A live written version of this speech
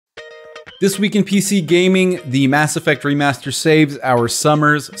This week in PC gaming, the Mass Effect Remaster saves our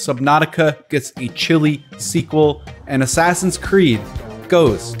summers, Subnautica gets a chilly sequel, and Assassin's Creed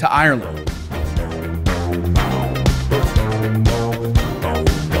goes to Ireland.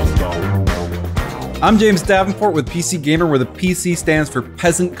 I'm James Davenport with PC Gamer, where the PC stands for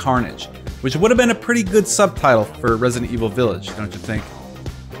Peasant Carnage, which would have been a pretty good subtitle for Resident Evil Village, don't you think?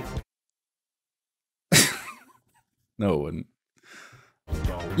 No, it wouldn't.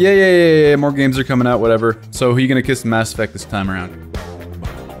 Yeah, more games are coming out, whatever. So who are you gonna kiss in Mass Effect this time around?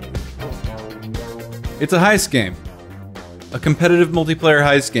 It's a heist game. A competitive multiplayer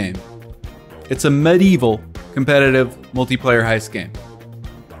heist game. It's a medieval competitive multiplayer heist game.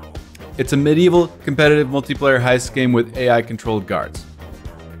 It's a medieval competitive multiplayer heist game with AI-controlled guards.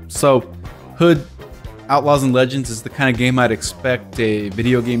 So, Hood, Outlaws and Legends is the kind of game I'd expect a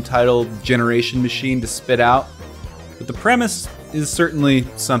video game title generation machine to spit out. But the premise is certainly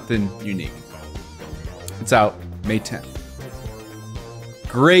something unique. It's out May 10th.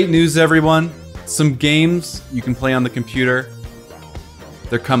 Great news, everyone. Some games you can play on the computer,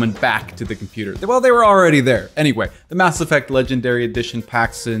 they're coming back to the computer. Well, they were already there. Anyway, the Mass Effect Legendary Edition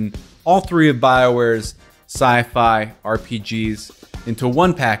packs in all three of BioWare's sci-fi RPGs into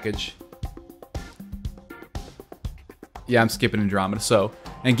one package. Yeah, I'm skipping Andromeda,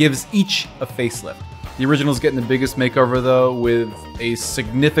 and gives each a facelift. The original's getting the biggest makeover though, with a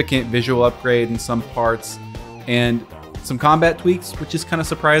significant visual upgrade in some parts and some combat tweaks, which is kind of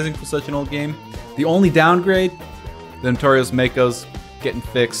surprising for such an old game. The only downgrade, the notorious Mako's getting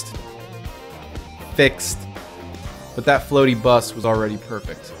fixed. But that floaty bus was already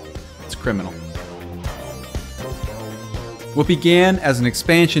perfect. It's criminal. What began as an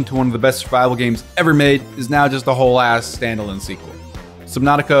expansion to one of the best survival games ever made is now just a whole ass standalone sequel.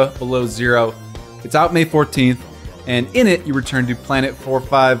 Subnautica Below Zero. It's out May 14th, and in it you return to Planet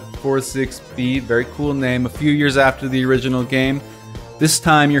 4546b, very cool name, a few years after the original game. This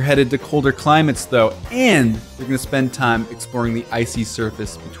time you're headed to colder climates though, and you're going to spend time exploring the icy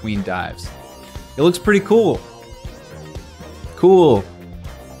surface between dives. It looks pretty cool. Cool.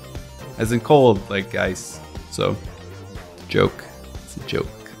 As in cold, like ice. So, joke. It's a joke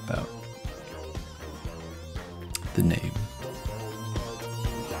about the name.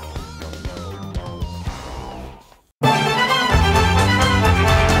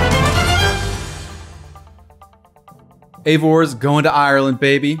 Eivor's going to Ireland,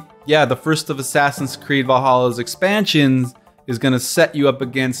 baby. Yeah, the first of Assassin's Creed Valhalla's expansions is going to set you up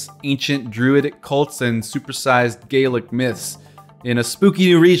against ancient druidic cults and supersized Gaelic myths in a spooky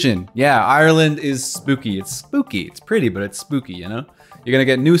new region. Yeah, Ireland is spooky. It's spooky. It's pretty, but it's spooky, you know? You're going to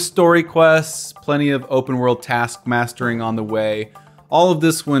get new story quests, plenty of open world task mastering on the way. All of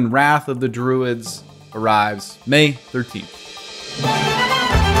this when Wrath of the Druids arrives May 13th.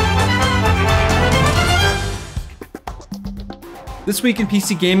 This week in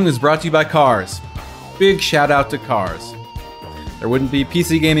PC Gaming was brought to you by Cars. Big shout out to Cars. There wouldn't be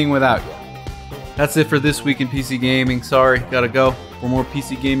PC Gaming without you. That's it for this week in PC Gaming. Sorry, gotta go. For more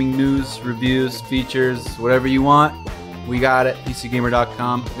PC Gaming news, reviews, features, whatever you want, we got it,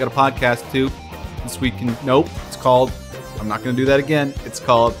 PCGamer.com. We got a podcast too. This week in, it's called, I'm not gonna do that again. It's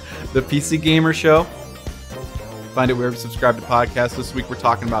called The PC Gamer Show. Find it wherever you subscribe to podcasts. This week we're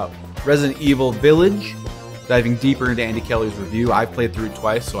talking about Resident Evil Village. Diving deeper into Andy Kelly's review. I've played through it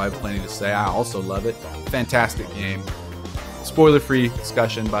twice, so I have plenty to say. I also love it. Fantastic game. Spoiler-free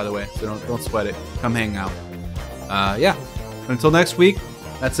discussion, by the way, so don't sweat it. Come hang out. Yeah. Until next week,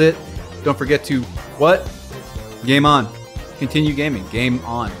 that's it. Don't forget to, what? Game on. Continue gaming. Game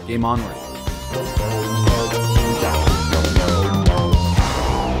on. Game onward.